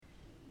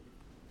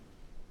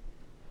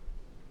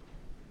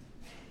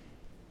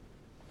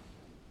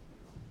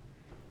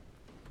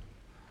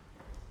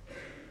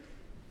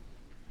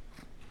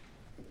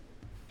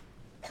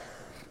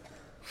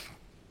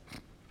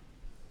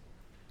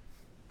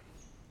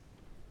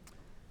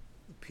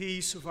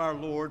Peace of our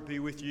Lord be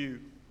with you.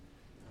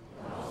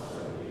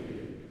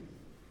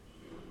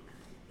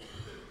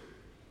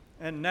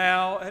 And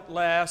now, at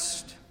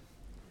last,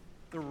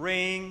 the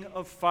ring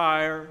of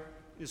fire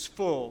is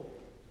full.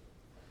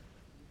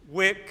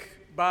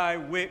 Wick by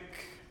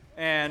wick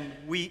and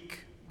week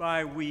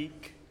by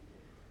week,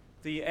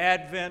 the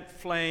Advent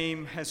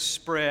flame has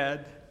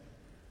spread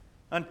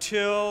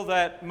until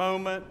that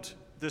moment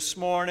this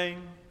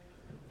morning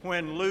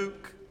when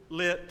Luke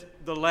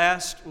lit the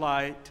last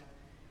light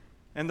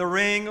and the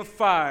ring of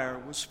fire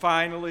was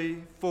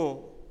finally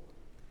full.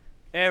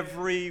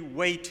 Every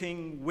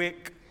waiting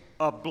wick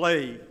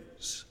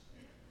ablaze,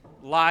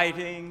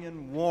 lighting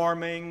and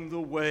warming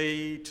the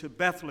way to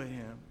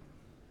Bethlehem,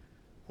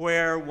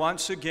 where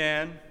once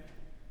again,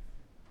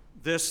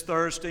 this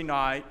Thursday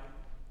night,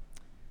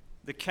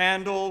 the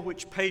candle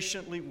which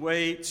patiently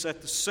waits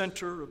at the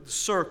center of the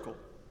circle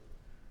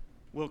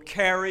will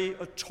carry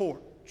a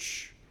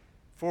torch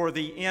for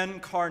the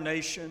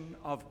incarnation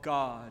of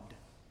God,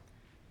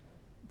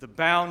 the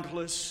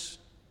boundless,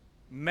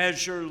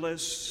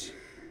 measureless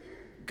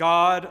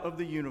God of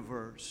the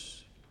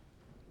universe,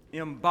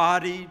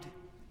 embodied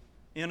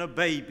in a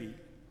baby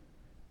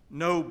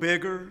no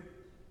bigger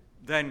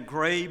than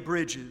gray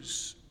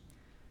bridges,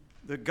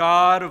 the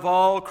God of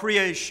all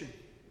creation,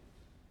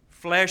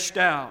 fleshed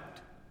out,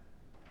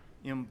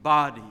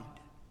 embodied,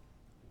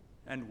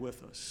 and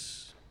with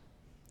us.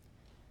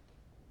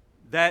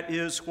 That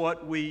is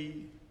what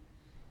we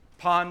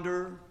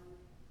ponder,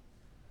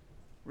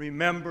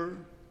 remember,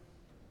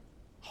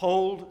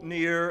 hold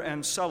near,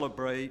 and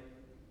celebrate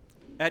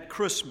at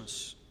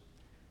Christmas.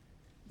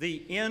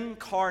 The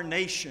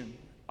incarnation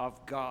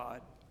of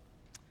God,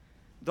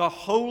 the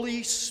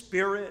Holy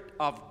Spirit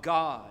of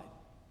God,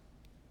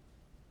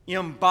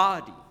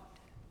 embodied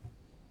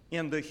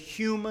in the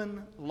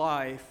human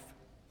life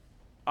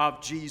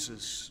of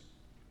Jesus.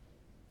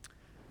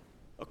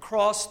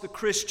 Across the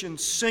Christian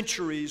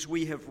centuries,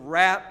 we have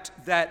wrapped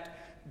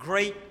that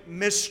great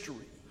mystery,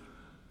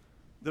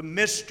 the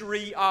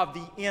mystery of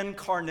the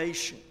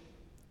incarnation,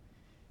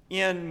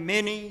 in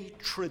many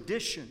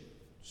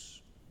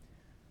traditions,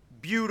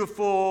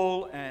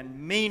 beautiful and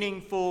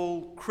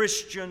meaningful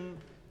Christian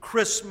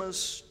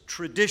Christmas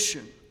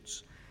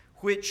traditions,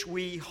 which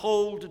we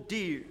hold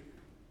dear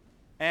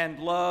and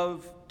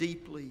love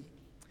deeply.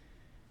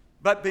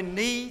 But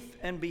beneath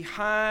and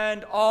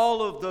behind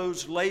all of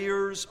those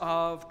layers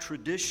of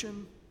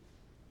tradition,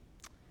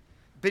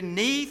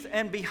 beneath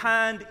and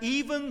behind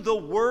even the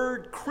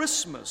word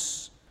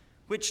Christmas,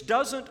 which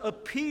doesn't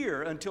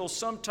appear until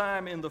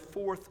sometime in the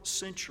 4th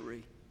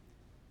century,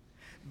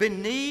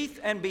 beneath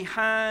and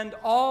behind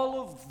all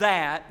of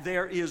that,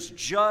 there is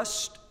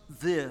just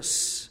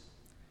this: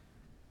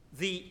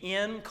 the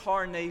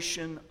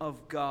incarnation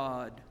of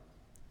God,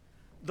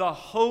 the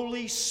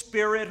Holy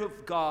Spirit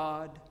of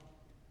God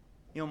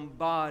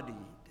embodied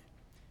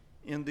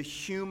in the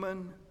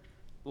human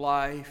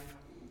life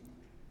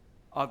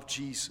of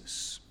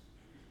Jesus.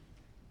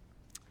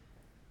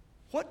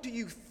 What do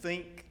you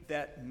think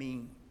that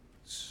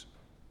means?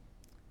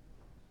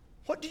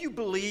 What do you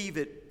believe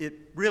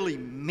it really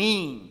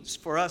means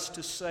for us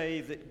to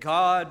say that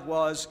God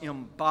was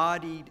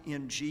embodied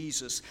in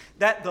Jesus,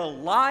 that the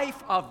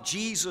life of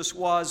Jesus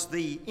was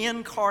the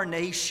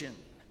incarnation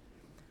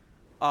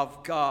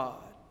of God?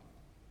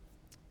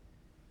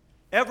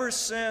 Ever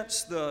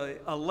since the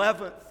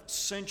 11th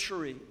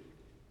century,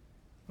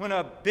 when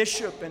a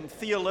bishop and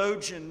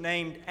theologian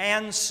named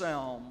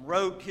Anselm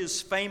wrote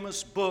his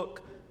famous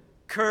book,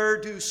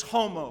 Cur Deus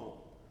Homo,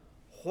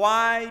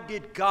 Why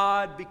Did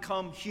God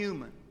Become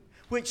Human?,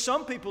 which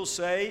some people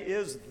say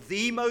is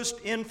the most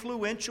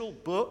influential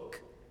book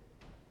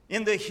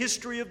in the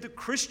history of the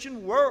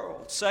Christian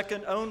world,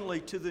 second only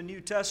to the New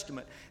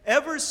Testament.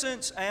 Ever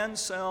since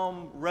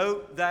Anselm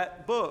wrote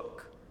that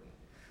book,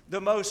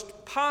 the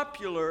most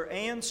popular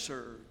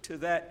answer to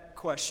that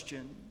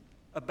question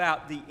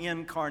about the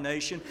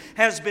incarnation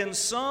has been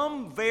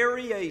some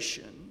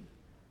variation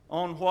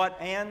on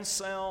what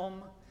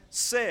Anselm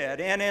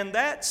said. And in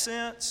that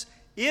sense,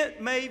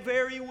 it may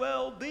very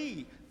well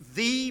be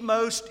the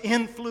most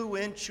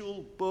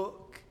influential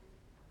book,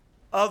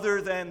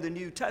 other than the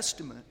New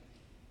Testament,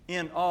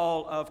 in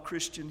all of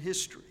Christian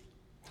history.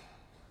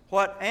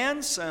 What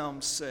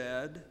Anselm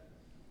said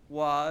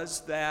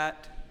was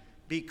that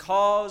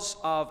because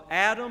of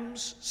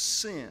Adam's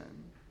sin,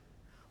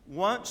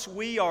 once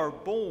we are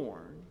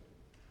born,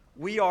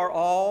 we are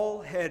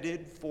all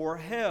headed for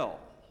hell,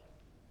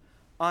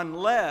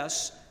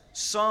 unless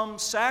some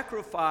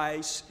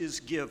sacrifice is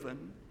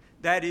given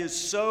that is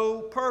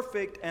so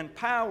perfect and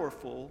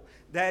powerful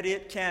that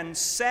it can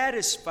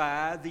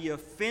satisfy the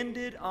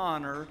offended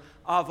honor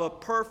of a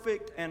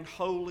perfect and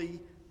holy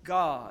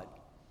God.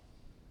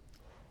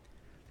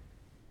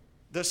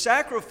 The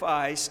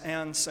sacrifice,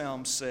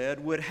 Anselm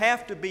said, would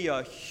have to be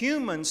a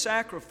human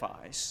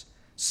sacrifice,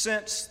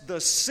 since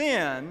the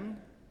sin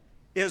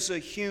is a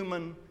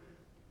human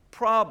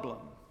problem.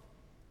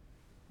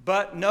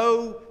 But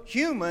no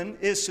human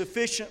is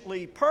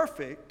sufficiently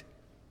perfect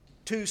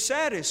to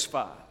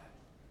satisfy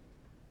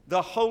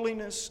the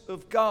holiness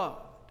of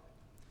God.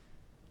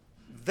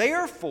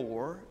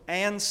 Therefore,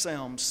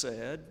 Anselm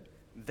said,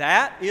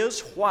 that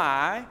is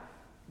why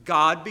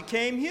God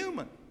became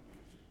human.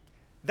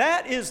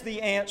 That is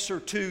the answer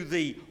to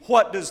the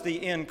what does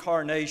the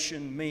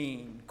incarnation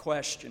mean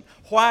question.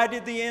 Why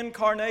did the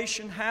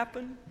incarnation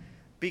happen?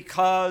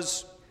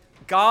 Because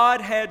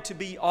God had to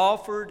be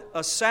offered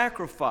a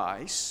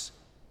sacrifice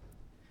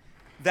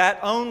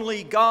that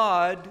only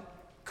God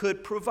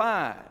could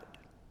provide.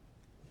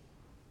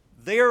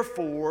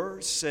 Therefore,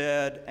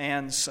 said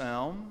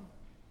Anselm,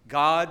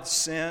 God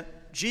sent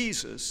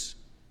Jesus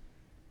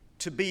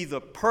to be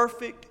the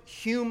perfect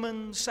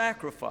human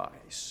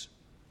sacrifice,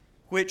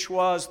 which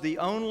was the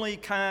only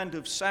kind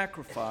of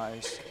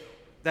sacrifice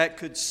that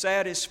could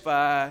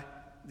satisfy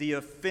the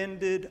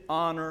offended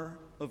honor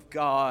of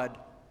God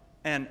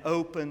and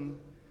open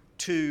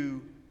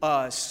to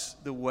us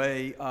the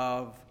way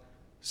of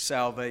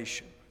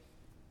salvation.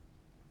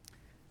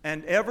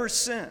 And ever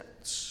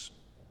since,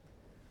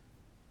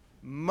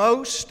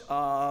 most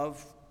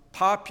of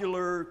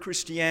popular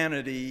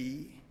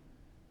Christianity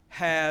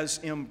has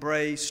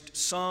embraced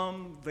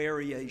some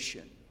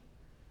variation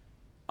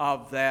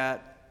of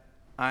that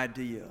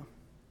idea.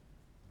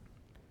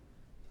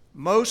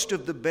 Most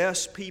of the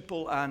best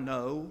people I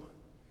know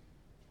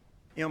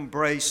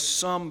embrace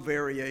some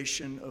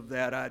variation of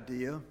that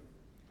idea.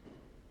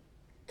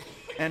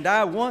 And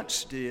I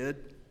once did,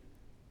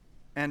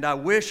 and I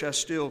wish I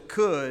still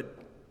could,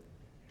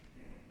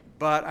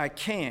 but I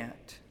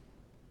can't,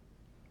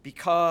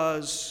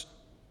 because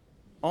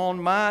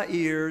on my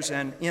ears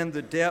and in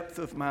the depth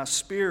of my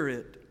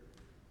spirit,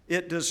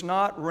 it does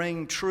not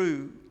ring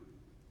true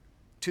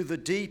to the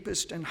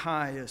deepest and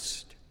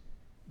highest,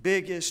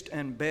 biggest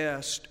and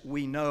best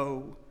we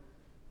know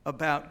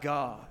about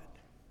God.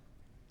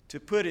 To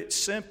put it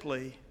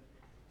simply,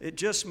 it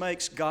just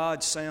makes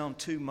God sound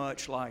too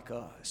much like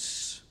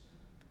us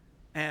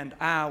and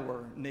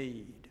our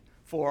need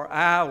for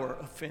our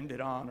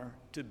offended honor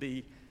to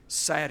be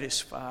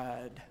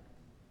satisfied.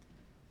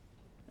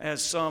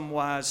 As some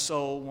wise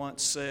soul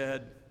once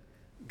said,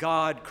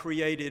 God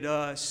created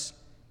us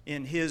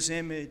in His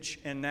image,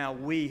 and now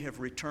we have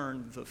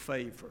returned the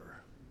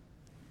favor.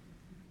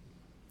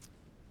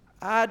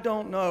 I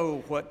don't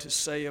know what to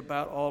say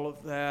about all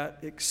of that,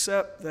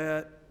 except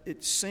that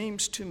it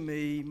seems to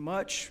me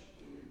much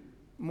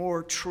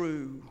more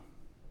true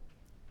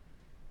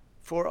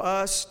for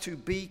us to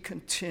be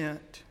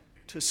content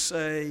to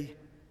say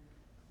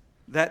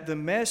that the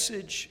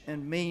message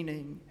and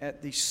meaning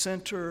at the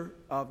center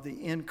of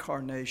the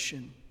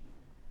incarnation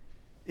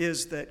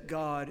is that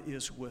God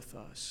is with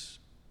us.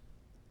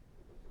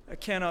 I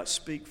cannot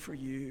speak for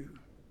you,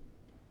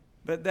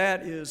 but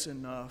that is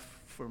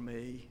enough for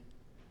me.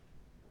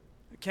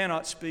 I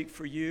cannot speak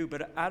for you,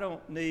 but I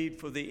don't need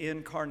for the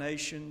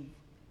incarnation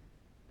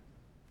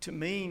to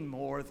mean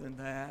more than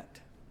that.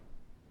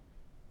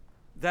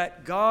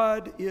 That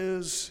God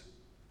is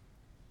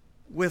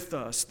with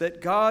us, that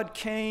God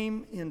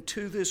came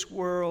into this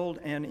world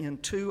and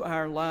into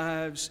our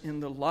lives in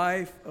the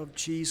life of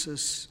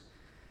Jesus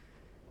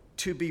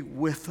to be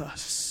with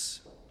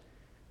us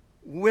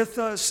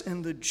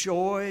in the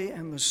joy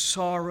and the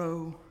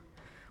sorrow,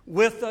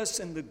 with us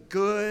in the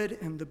good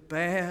and the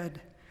bad,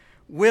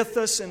 with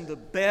us in the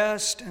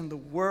best and the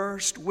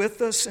worst,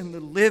 with us in the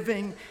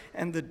living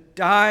and the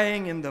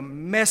dying, in the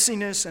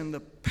messiness and the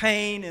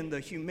pain, in the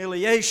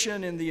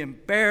humiliation, in the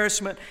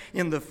embarrassment,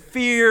 in the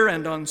fear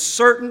and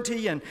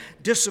uncertainty and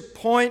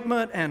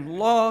disappointment and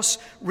loss,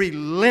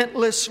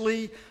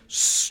 relentlessly,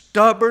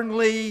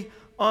 stubbornly,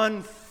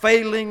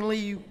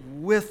 unfailingly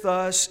with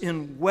us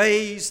in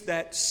ways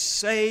that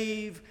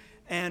save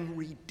and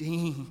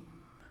redeem.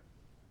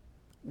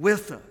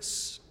 With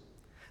us.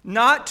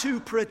 Not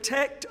to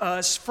protect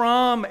us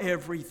from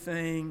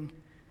everything,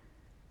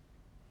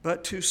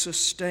 but to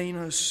sustain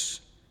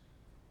us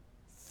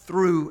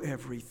through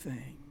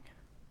everything.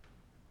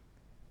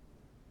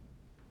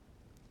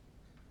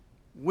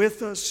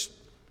 With us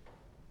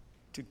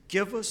to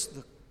give us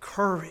the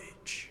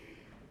courage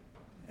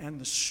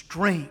and the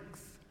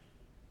strength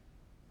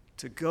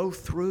to go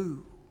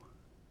through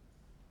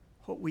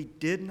what we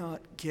did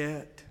not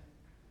get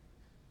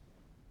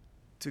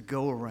to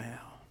go around.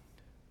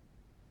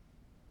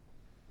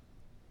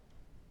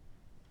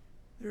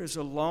 There is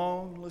a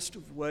long list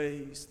of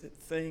ways that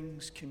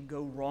things can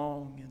go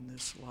wrong in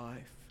this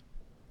life.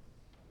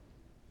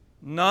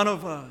 None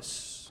of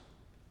us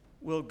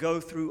will go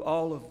through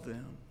all of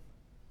them,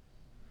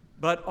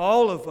 but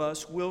all of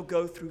us will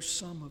go through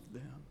some of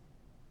them.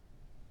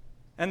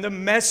 And the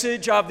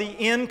message of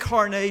the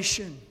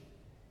incarnation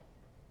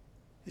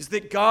is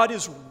that God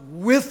is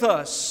with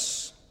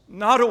us,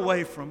 not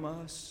away from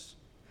us,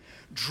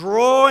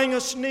 drawing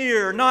us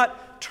near,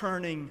 not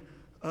turning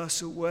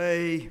us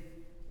away,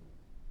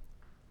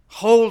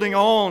 holding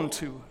on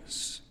to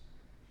us,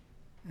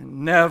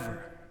 and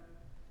never,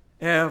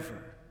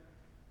 ever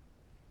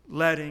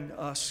letting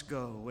us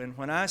go. And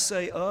when I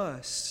say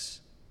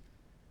us,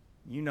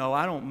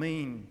 I don't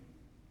mean,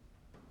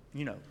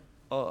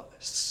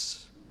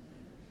 us.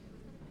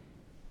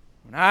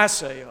 When I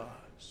say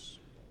us,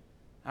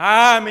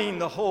 I mean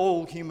the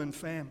whole human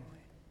family.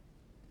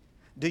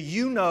 Do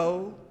you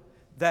know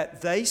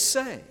that they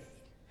say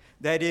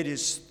that it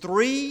is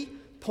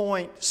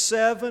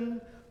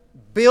 3.7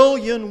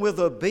 billion with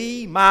a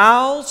B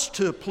miles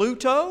to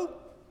Pluto?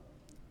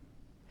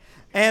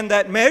 And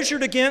that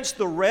measured against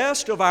the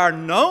rest of our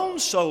known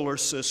solar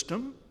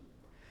system,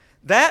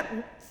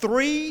 that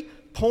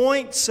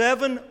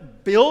 3.7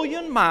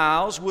 billion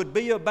miles would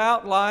be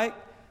about like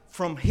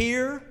from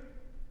here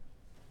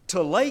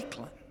to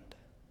Lakeland.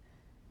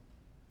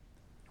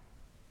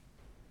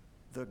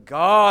 The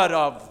God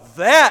of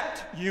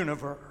that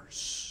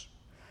universe,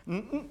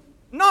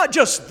 not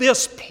just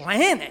this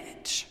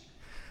planet,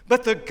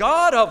 but the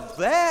God of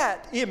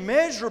that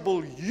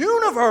immeasurable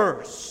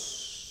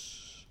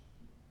universe,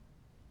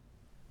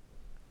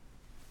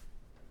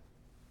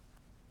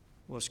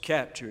 was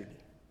captured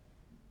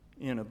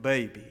in a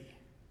baby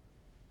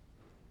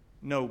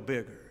no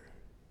bigger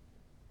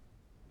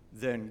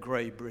than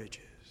Gray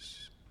Bridges.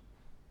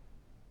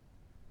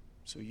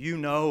 So you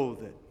know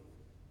that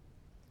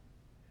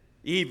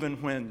even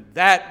when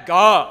that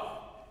God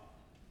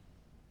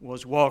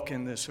was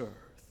walking this earth,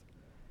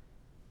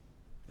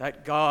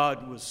 that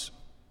God was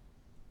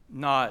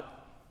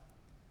not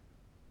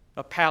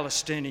a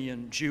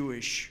Palestinian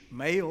Jewish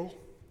male.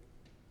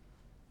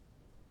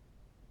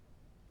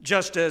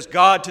 Just as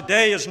God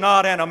today is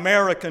not an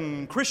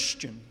American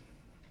Christian.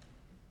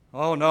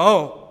 Oh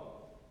no.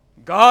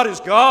 God is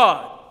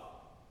God,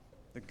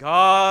 the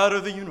God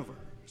of the universe,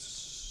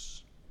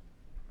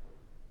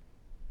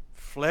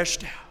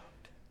 fleshed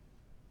out,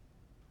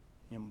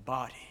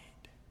 embodied,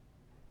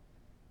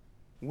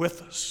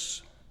 with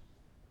us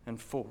and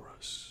for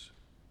us.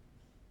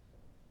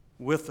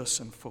 With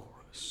us and for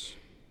us.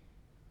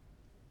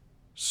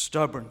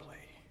 Stubbornly,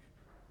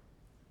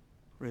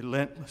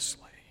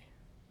 relentlessly,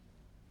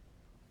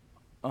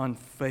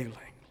 unfailingly,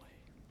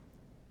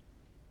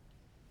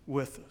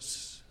 with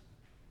us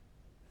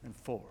and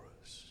for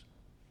us.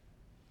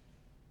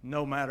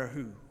 No matter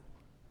who,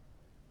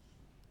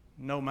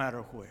 no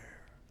matter where,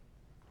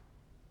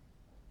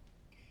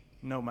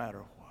 no matter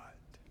what.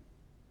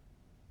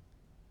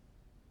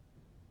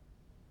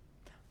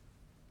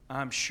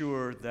 I'm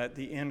sure that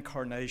the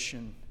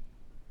incarnation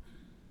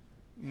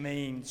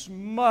means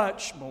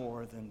much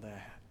more than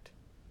that.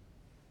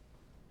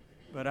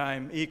 But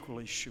I'm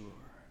equally sure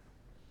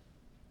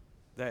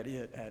that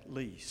it at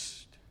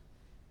least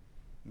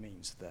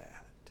means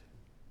that.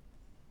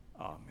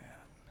 Amen.